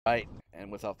Right,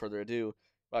 and without further ado,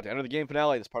 about to enter the game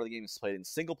finale. This part of the game is played in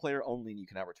single player only, and you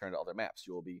cannot return to other maps.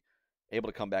 You will be able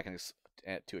to come back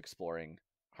to exploring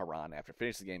Haran after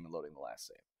finishing the game and loading the last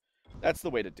save. That's the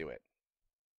way to do it.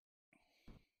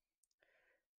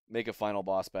 Make a final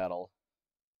boss battle.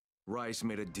 Rice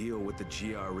made a deal with the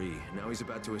GRE. Now he's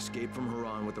about to escape from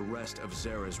Haran with the rest of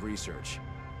Zera's research.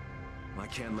 I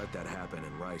can't let that happen,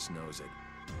 and Rice knows it.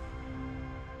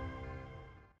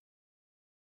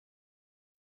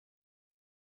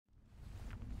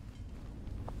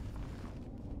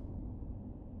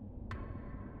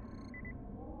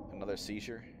 Another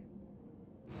seizure.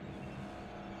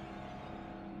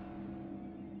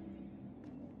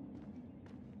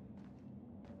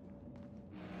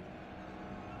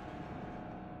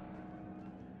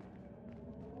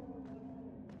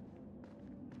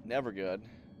 Never good.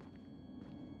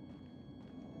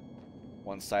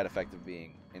 One side effect of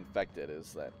being infected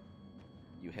is that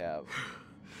you have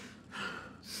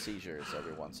seizures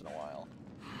every once in a while.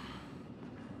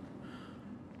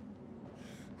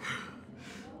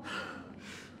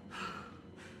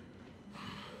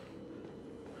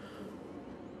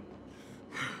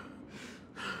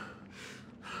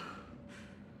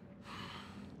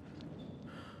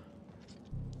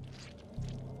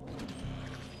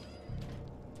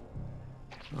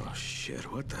 Oh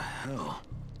shit, what the hell?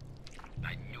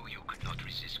 I knew you could not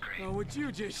resist, Crane. Oh, would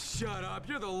you just shut up?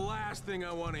 You're the last thing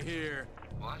I want to hear.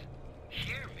 What?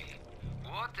 Hear me?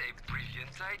 What a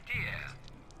brilliant idea.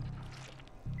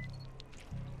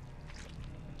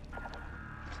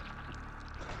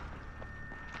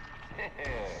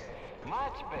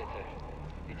 Much better.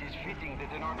 It is fitting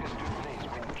that an orchestra plays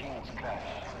when kings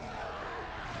clash.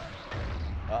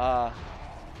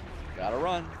 Gotta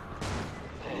run.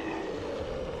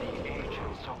 The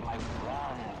agents of my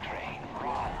run, Crane,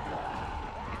 run.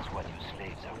 It's what you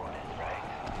slaves are wanted, right?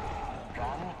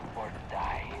 Run or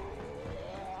die.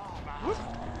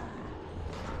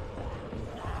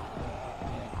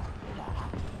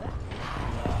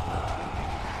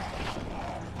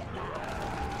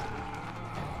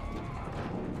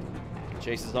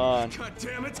 Chase is on. God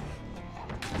damn it!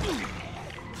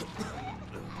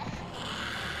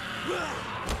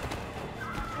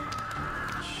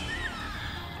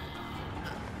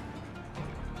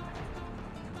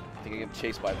 I think I get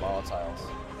chased by volatiles.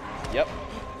 Yep.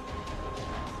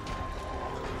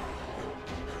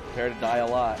 Prepare to die a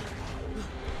lot.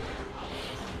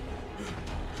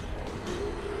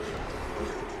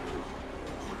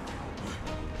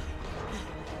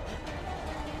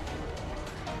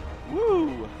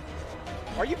 Woo!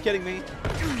 Are you kidding me?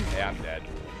 Yeah, I'm dead.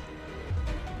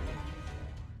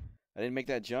 I didn't make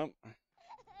that jump.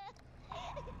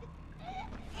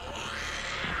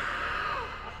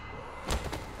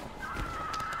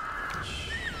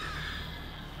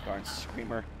 Darn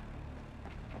screamer.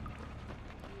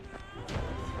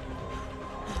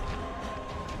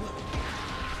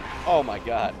 Oh my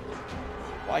god.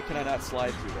 Why can I not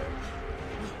slide through there?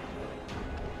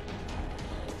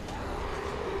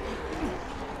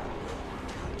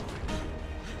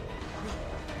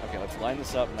 Okay, let's line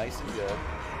this up nice and good.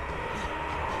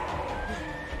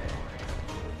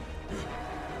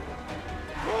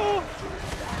 Whoa!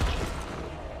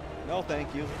 No,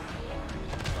 thank you.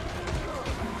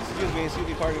 Excuse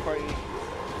me, party.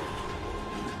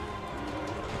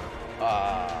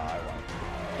 I want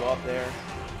to go up there.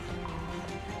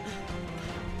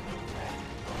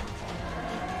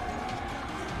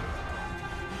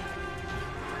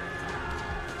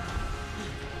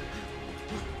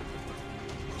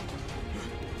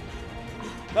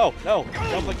 No,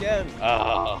 jump again.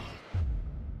 I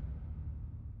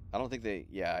don't think they,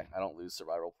 yeah, I don't lose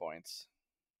survival points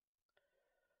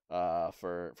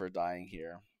for dying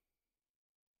here.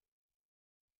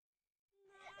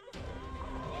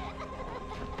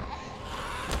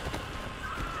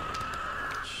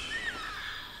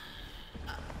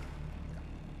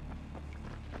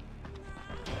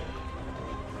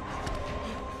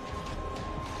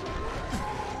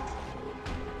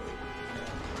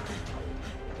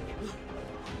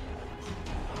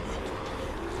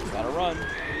 Gotta run.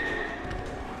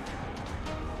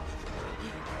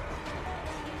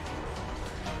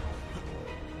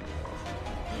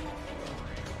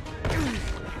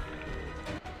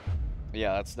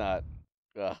 Yeah, that's not.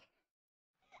 Ugh.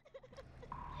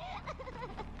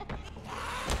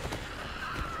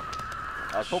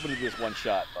 I was hoping to do this one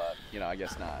shot, but you know, I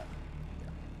guess not.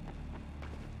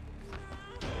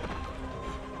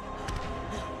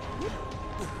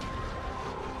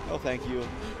 Oh, thank you.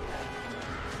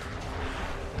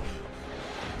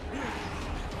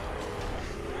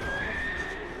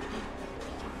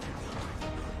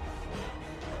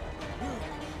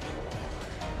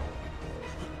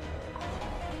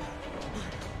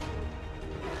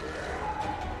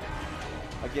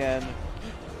 Again,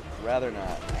 rather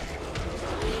not.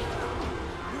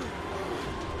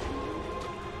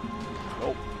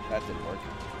 Nope, that didn't work.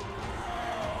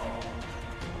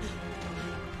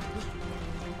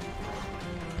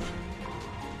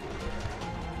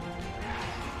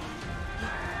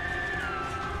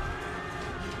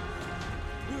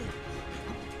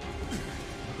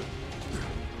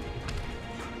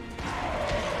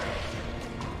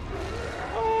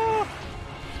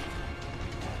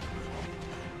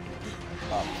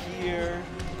 Up here.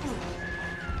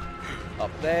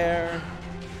 Up there.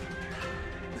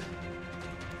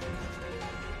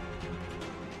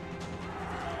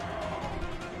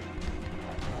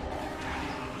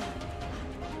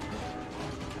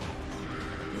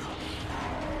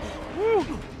 Woo!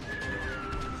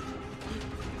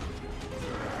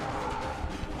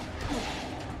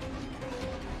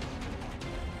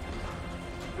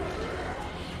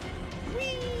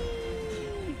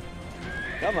 Whee!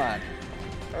 Come on.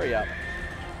 Hurry up.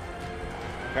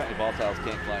 Apparently volatiles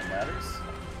can't climb ladders.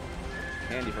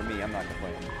 Handy for me, I'm not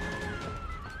complaining.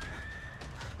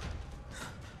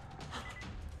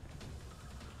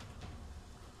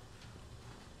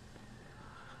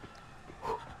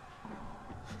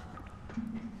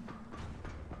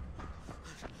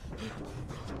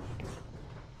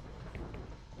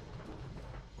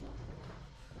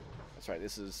 That's right,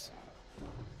 this is...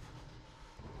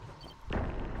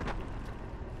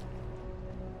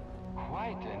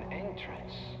 Quite an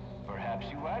entrance. Perhaps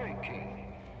you are a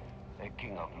king. A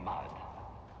king of mud.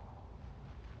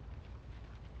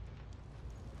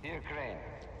 Here, Crane.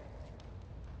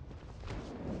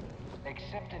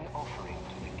 Accept an offering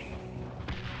to the king.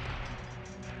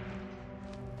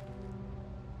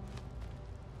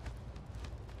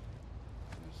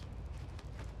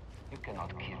 You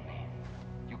cannot kill me.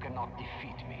 You cannot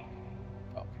defeat me.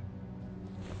 Okay.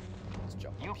 Let's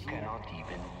jump You up here. cannot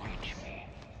even reach me.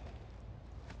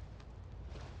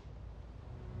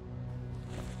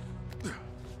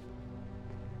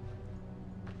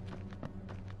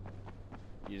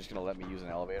 You just gonna let me use an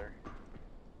elevator?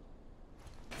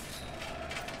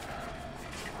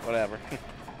 Whatever.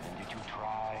 And did you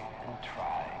try and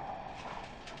try?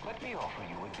 Let me offer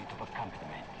you a bit of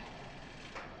accompaniment.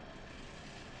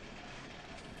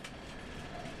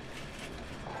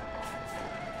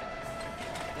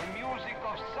 The music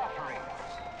of suffering,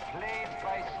 played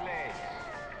by slaves.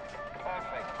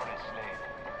 Perfect for a slave.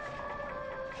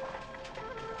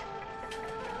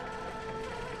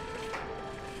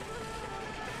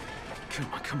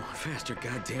 Come on, faster,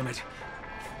 goddammit.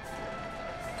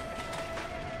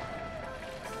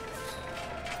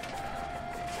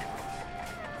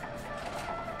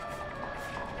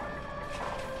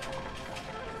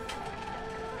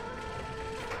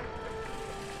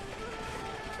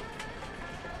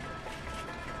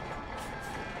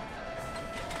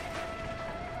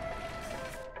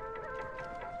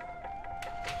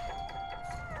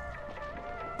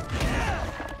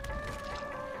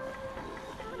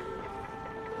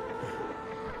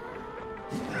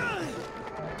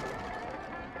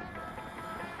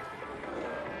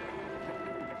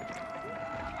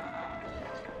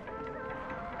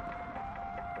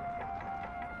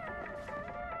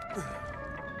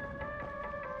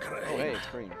 Oh, hey, it's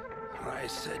Green.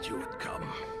 Rice said you would come.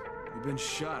 You've been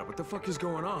shot. What the fuck is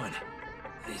going on?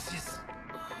 This is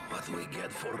what we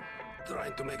get for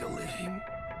trying to make a living.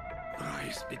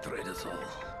 Rice betrayed us all.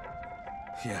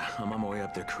 Yeah, I'm on my way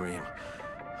up there, Kareem.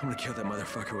 I'm gonna kill that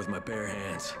motherfucker with my bare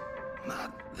hands.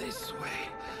 Not this way.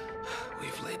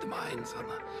 We've laid mines on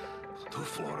the 2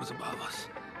 floors above us.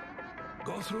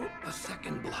 Go through the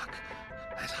second block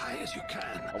as high as you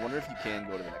can, I wonder if you can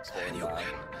go to the next floor and and you die.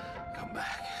 can come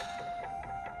back.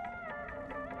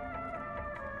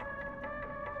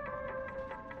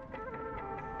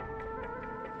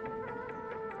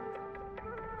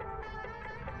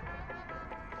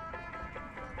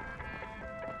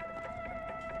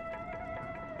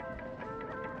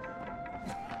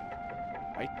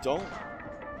 I don't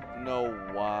know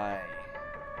why.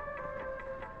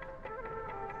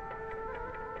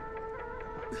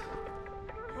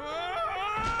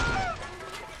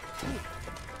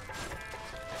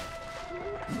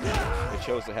 They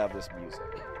chose to have this music.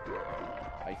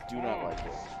 I do not like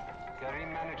it.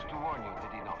 Karim managed to warn you,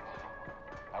 did he not?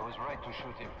 I was right to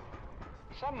shoot him.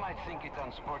 Some might think it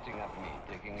unsporting of me,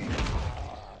 taking aim.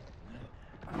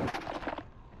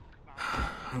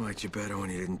 I liked you better when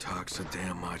you didn't talk so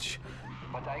damn much.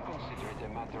 But I consider it a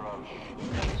matter of...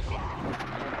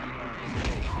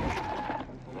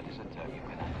 That is a term you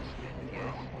can understand,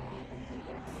 yes?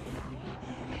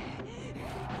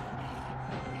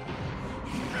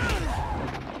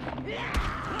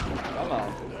 Come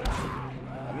on.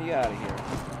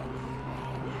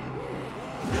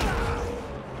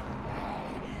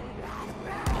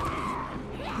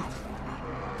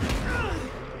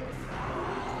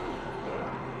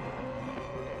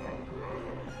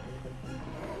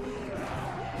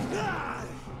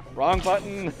 Wrong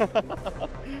button.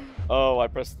 Oh, I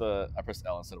pressed L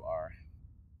instead of R.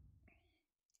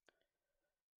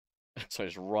 So I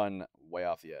just run way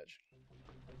off the edge.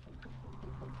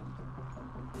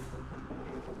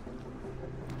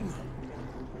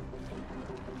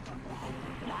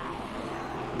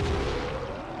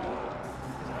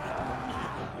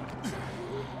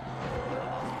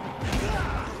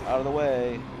 Out of the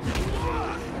way.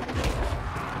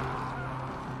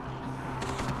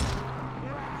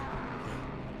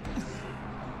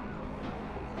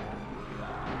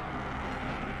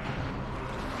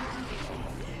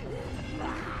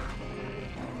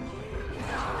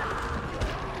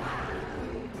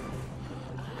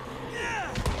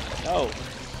 No.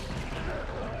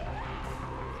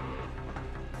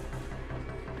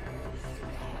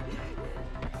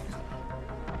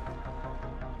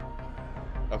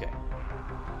 Okay.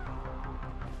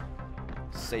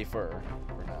 Safer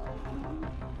for now.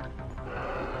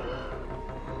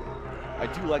 I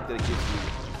do like that it gives you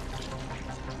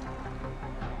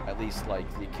at least like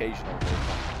the occasional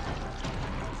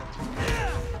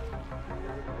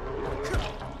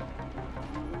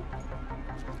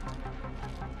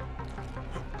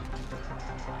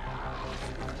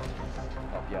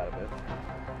help you out a bit.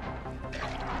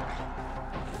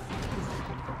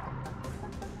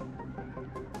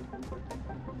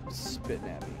 Spitting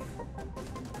at me.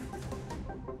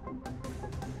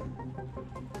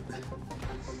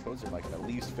 Those are like my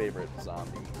least favorite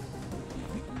zombie.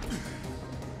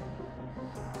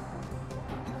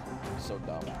 So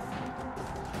dumb.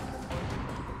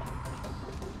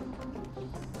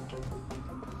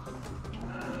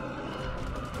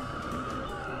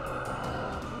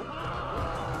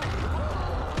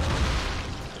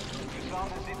 You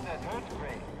sound as if that hurt,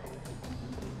 Gray.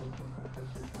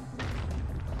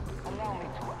 Allow me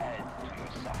to add to your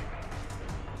suffering.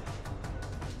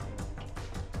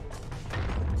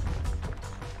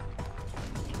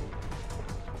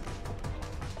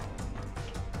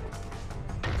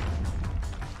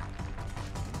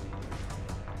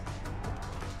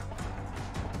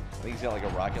 I think he's got like a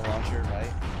rocket launcher,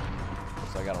 right?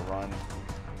 So I gotta run.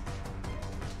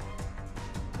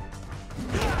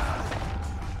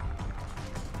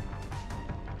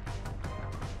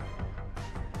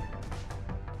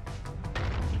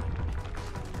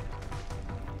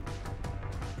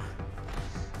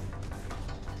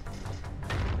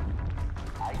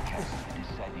 I cast the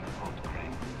deciding vote, Gray.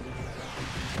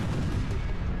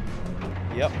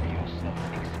 Yep. Consider yourself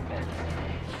expelled.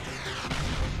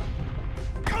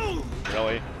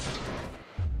 Really?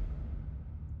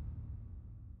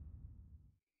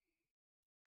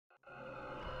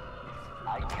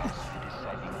 I cast the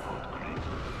deciding vote, Gray.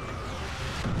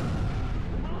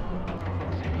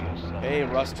 Consider yourself Hey,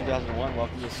 Rust 2001,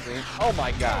 welcome to the stream. Oh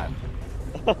my god!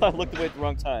 I looked away at the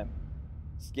wrong time.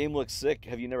 This game looks sick.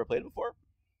 Have you never played it before?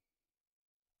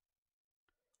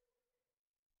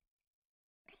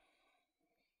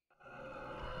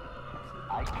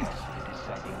 I cast the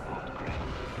deciding vote, Gray.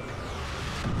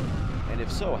 And if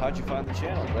so, how'd you find the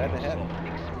channel? Glad to have you.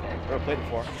 Never played it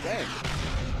before. Dang.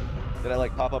 Did I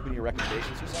like pop up in your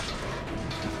recommendations or something?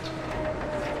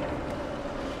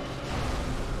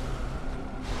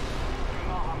 You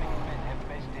know how many men have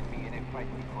bested me in a fight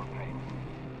before, Gray?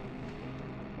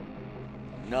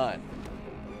 None.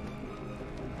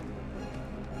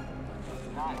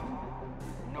 None.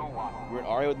 No one. You were in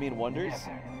Aria with me in Wonders?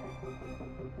 Never.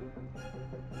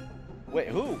 Wait,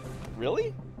 who?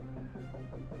 Really?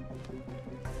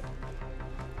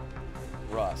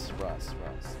 Russ.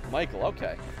 Michael,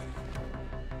 okay.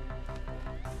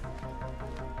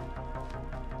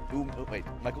 Wait,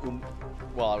 Michael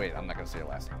well, wait, I'm not gonna say your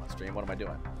last name on stream. What am I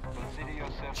doing? Consider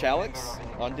yourself a Chalix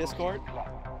member of an on Discord? exclusive club.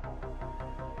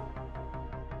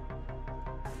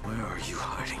 Where are you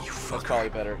hiding, you That's fucker? probably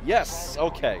better. Yes,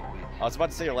 okay. I was about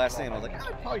to say your last name. I was like,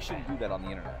 I probably shouldn't do that on the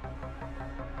internet.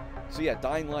 So yeah,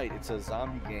 Dying Light, it's a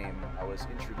zombie game. I was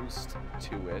introduced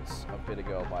to it a bit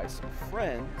ago by some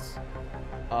friends.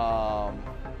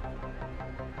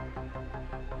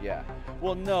 Yeah.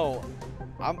 Well, no,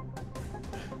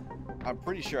 I'm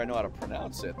pretty sure I know how to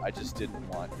pronounce it. I just didn't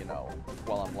want, you know,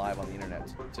 while I'm live on the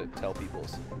internet to tell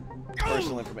people's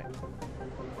personal information.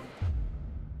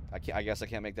 I guess I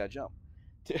can't make that jump.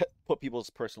 To put people's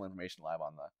personal information live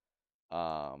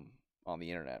on the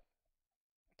internet.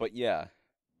 But yeah.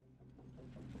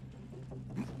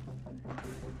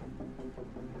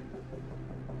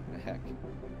 The heck.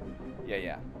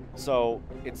 Yeah. So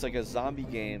it's like a zombie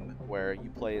game where you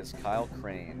play as Kyle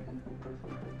Crane.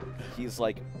 He's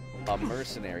like a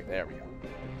mercenary. There we go.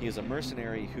 He is a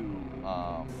mercenary who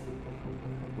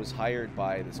was hired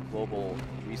by this global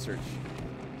research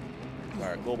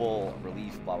or global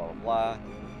relief, blah blah blah blah,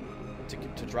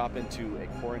 to drop into a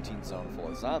quarantine zone full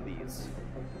of zombies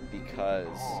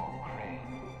because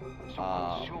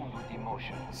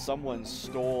someone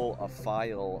stole a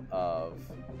file of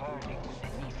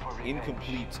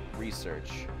incomplete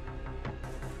research.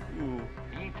 Ooh.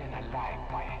 Eaten alive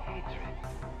by hatred.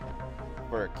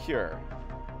 For a cure.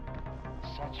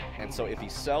 And so if he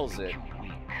sells it,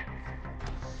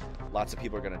 lots of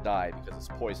people are gonna die because it's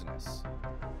poisonous.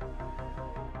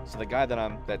 So the guy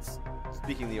that's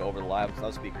speaking to you over the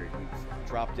loudspeaker, he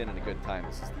dropped in at a good time.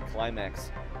 This is the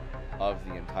climax of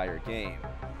the entire game.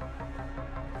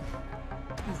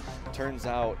 Turns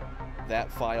out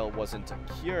that file wasn't a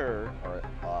cure or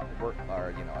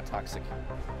you know, a toxic,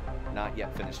 not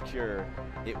yet finished cure.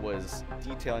 It was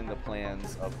detailing the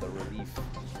plans of the relief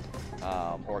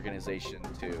organization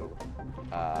to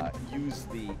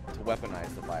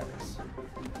weaponize the virus.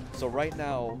 So right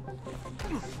now,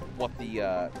 what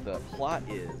the plot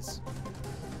is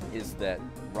that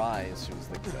Rise, who's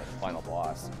the final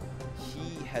boss,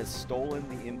 he has stolen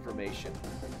the information,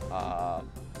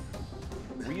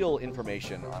 real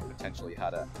information on potentially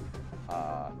how to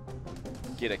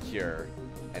get a cure,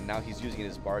 and now he's using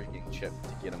his bargaining chip to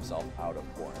get himself out of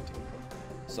quarantine.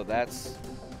 So that's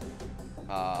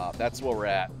where we're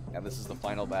at, and this is the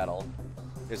final battle.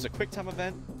 There's a quick time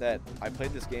event that I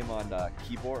played this game on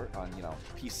keyboard, on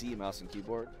PC, mouse and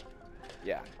keyboard.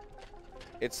 Yeah,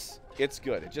 it's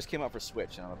good. It just came out for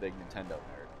Switch, and I'm a big Nintendo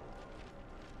nerd.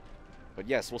 But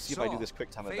yes, we'll see if I do this quick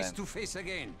time event. Face to face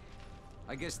again.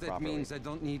 I guess that properly. means I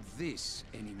don't need this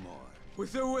anymore.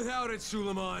 With or without it,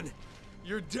 Suleiman,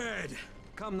 you're dead.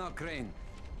 Come now, Crane.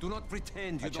 Do not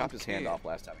pretend you I don't chopped his hand care. off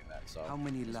last time we met, so How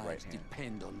many his lives right hand.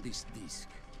 depend on this disc?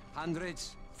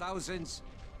 Hundreds? Thousands?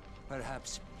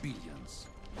 Perhaps billions.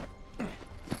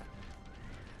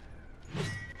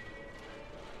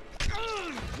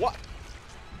 What?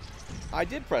 I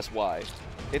did press Y.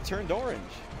 It turned orange.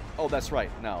 Oh, that's right.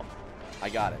 No. I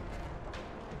got it.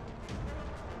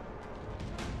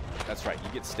 That's right. You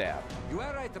get stabbed. You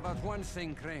are right about one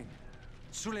thing, Crane.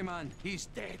 Suleiman, he's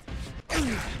dead.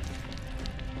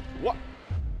 What?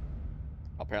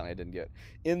 Apparently I didn't get it.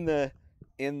 In the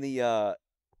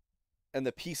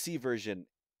PC version,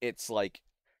 it's like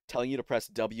telling you to press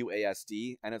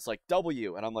WASD, and it's like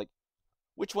W, and I'm like,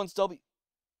 which one's W?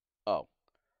 Oh,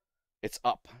 it's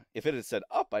up. If it had said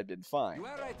up, I'd been fine. You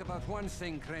are right about one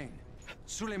thing, Crane.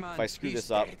 Suleiman, If I screw he's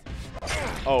this up, dead.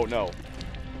 oh no.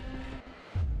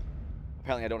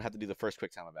 Apparently I don't have to do the first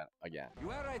quick time event again. You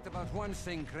are right about one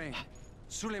thing, Crane.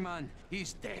 Suleiman,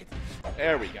 he's dead.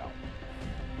 There we go.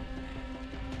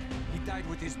 He died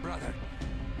with his brother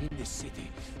in the city.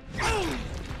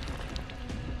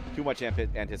 Too much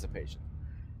anticipation.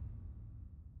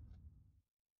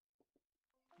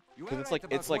 You Because are it's right like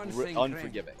about one thing,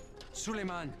 unforgiving, Crane.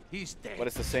 Suleiman, he's dead. but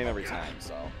it's the same every time.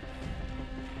 So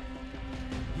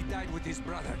He died with his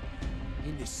brother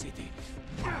in the city.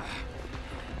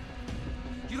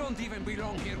 You don't even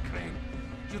belong here, Crane.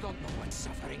 You don't know what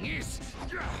suffering is.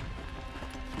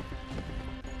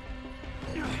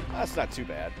 that's not too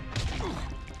bad.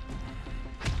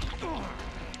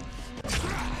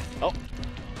 Oh,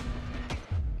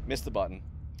 missed the button.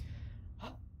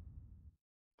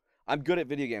 I'm good at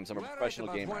video games. I'm a You are right professional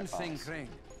about gamer. I one thing, promise. Crane.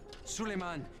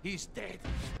 Suleiman, he's dead.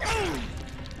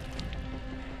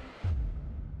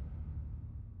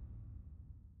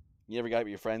 You ever got it with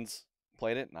your friends?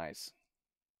 Played it? Nice.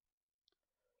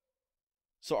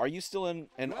 So are you still in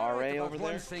an You are right RA about over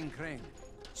one there? thing, Crane.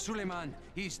 Suleiman,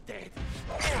 he's dead.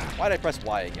 Why'd I press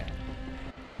Y again?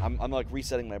 I'm like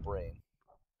resetting my brain.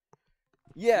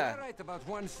 You Yeah. are right about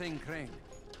one thing, Crane.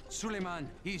 Suleiman,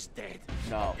 he's dead.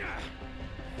 No.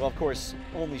 Well, of course,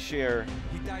 only share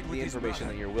He died with the his information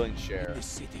brother that you're willing to in share the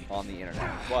city. on the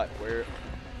internet. But where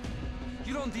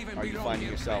You don't even are you belong finding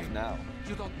here, yourself Crane. now?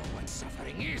 You don't know what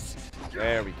suffering is.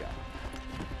 There we go.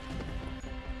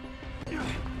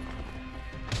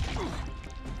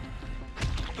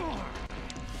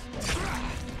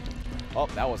 Oh,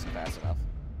 that wasn't fast enough.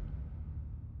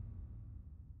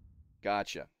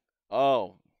 Gotcha.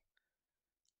 Oh.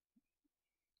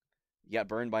 You got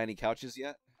burned by any couches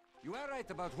yet? You are right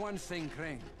about one thing,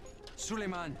 Crane.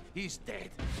 Suleiman, he's dead.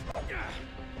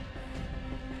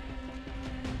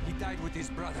 He died with his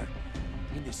brother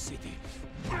in the city.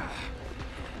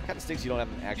 Kind of stinks you don't have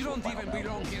an You actual don't final even battle.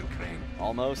 belong here, Crane.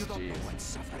 Almost? You don't know Jeez. what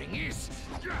suffering is.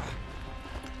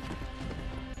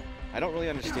 I don't really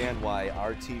understand why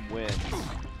our team wins.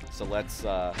 So let's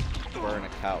burn a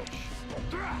couch.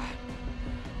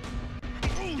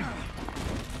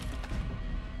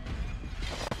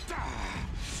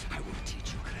 I will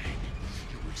teach you, Crane.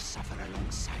 You will suffer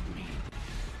alongside me.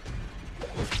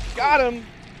 Got him!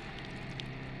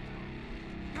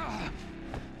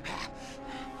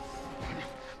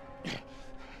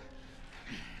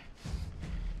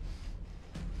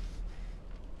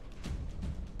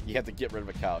 You have to get rid of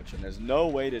a couch, and there's no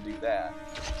way to do that.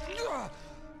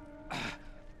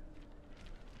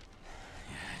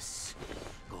 Yes,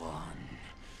 go on.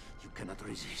 You cannot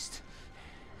resist.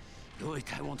 Do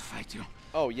it, I won't fight you.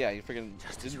 Oh yeah, you freaking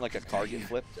didn't like a car get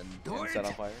flipped and set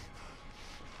on fire?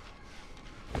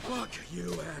 Fuck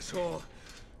you, asshole.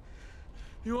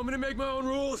 You want me to make my own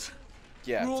rules?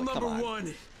 Yeah. Rule like, number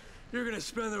 1. You're gonna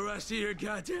spend the rest of your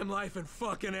goddamn life in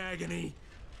fucking agony.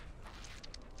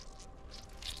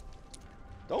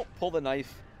 Don't pull the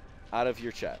knife out of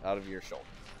your chest, out of your shoulder.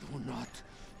 Do not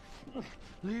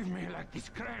leave me like this,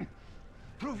 Crane.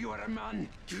 Prove you are a man.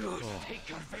 Take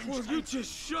your vengeance. Will you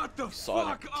just shut the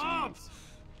Sonic, fuck up? jeez.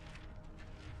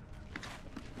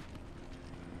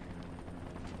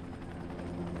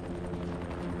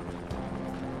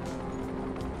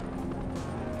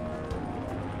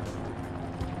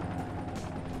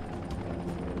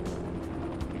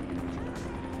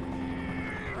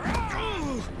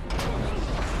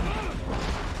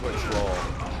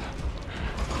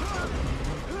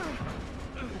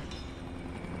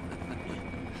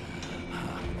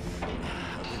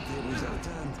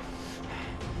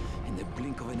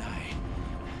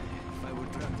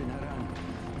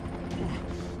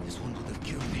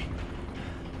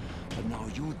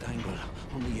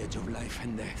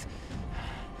 And death.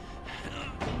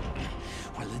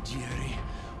 While the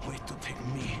GRE wait to take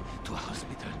me to a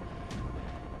hospital.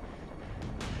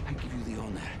 I give you the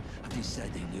honor of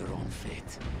deciding your own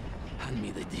fate. Hand me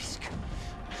the disc,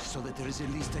 so that there is at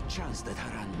least a chance that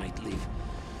Haran might live.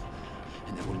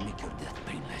 And I will make your death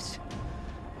painless.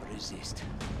 Or resist,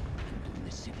 and doom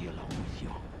the city along with you.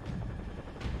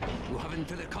 You have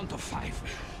until the count of 5.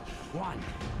 1,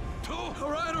 2.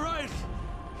 All right.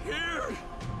 Here.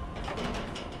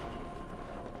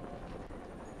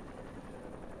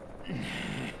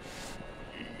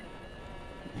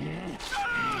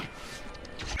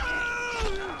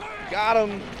 Got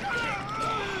him!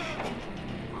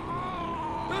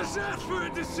 Let's ask for a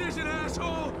decision,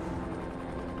 asshole!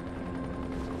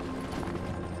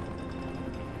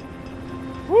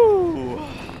 Woo!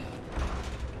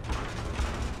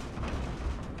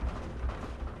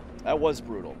 That was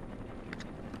brutal.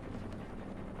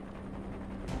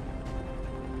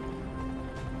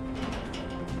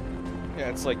 Yeah,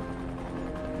 it's like,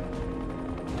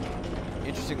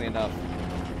 interestingly enough,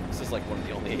 this is like one of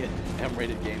the only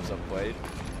M-rated games I've played,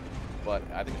 but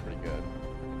I think it's pretty good.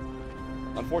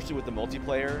 Unfortunately, with the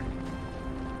multiplayer,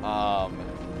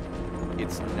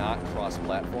 it's not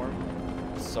cross-platform,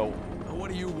 so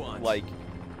what do you want? Like,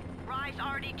 Rise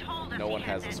already told us no one he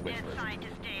has has the Switch version.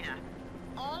 scientist data.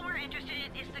 All we're interested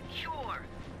in is the cure.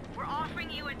 We're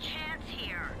offering you a chance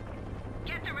here.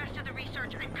 Get the rest of the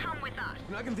research and come with us.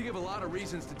 And I can think of a lot of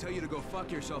reasons to tell you to go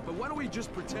fuck yourself, but why don't we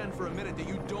just pretend for a minute that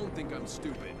you don't think I'm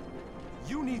stupid?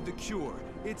 You need the cure.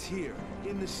 It's here,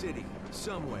 in the city,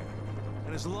 somewhere.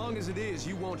 And as long as it is,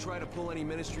 you won't try to pull any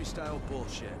ministry-style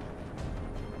bullshit.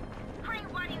 Crane,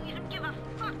 why do you even give a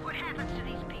fuck what happens to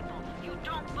these people? You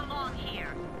don't belong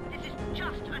here. This is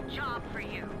just a job for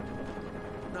you.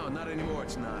 No, not anymore,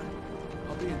 it's not.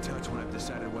 I'll be in touch when I've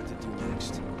decided what to do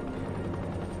next.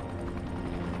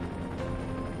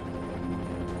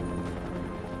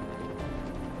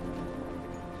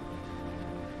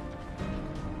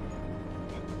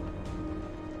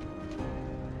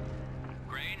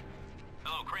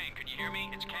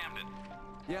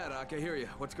 Yeah, Doc, I hear you.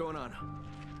 What's going on?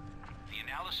 The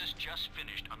analysis just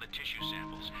finished on the tissue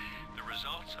samples. The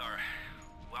results are...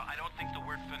 well, I don't think the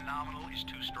word phenomenal is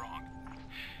too strong.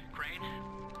 Crane,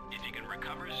 if you can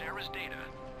recover Zara's data,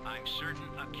 I'm certain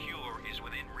a cure is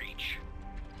within reach.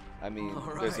 I mean,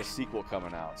 there's a sequel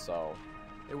coming out, so...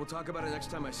 Hey, we'll talk about it next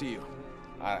time I see you.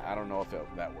 I don't know if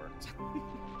that worked.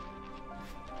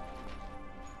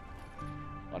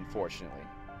 Unfortunately.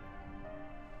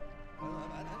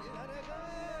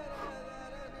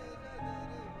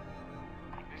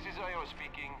 This is Io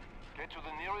speaking. Get to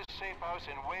the nearest safe house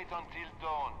and wait until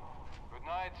dawn. Good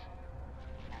night,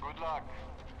 and good luck.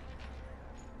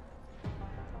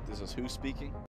 This is who speaking?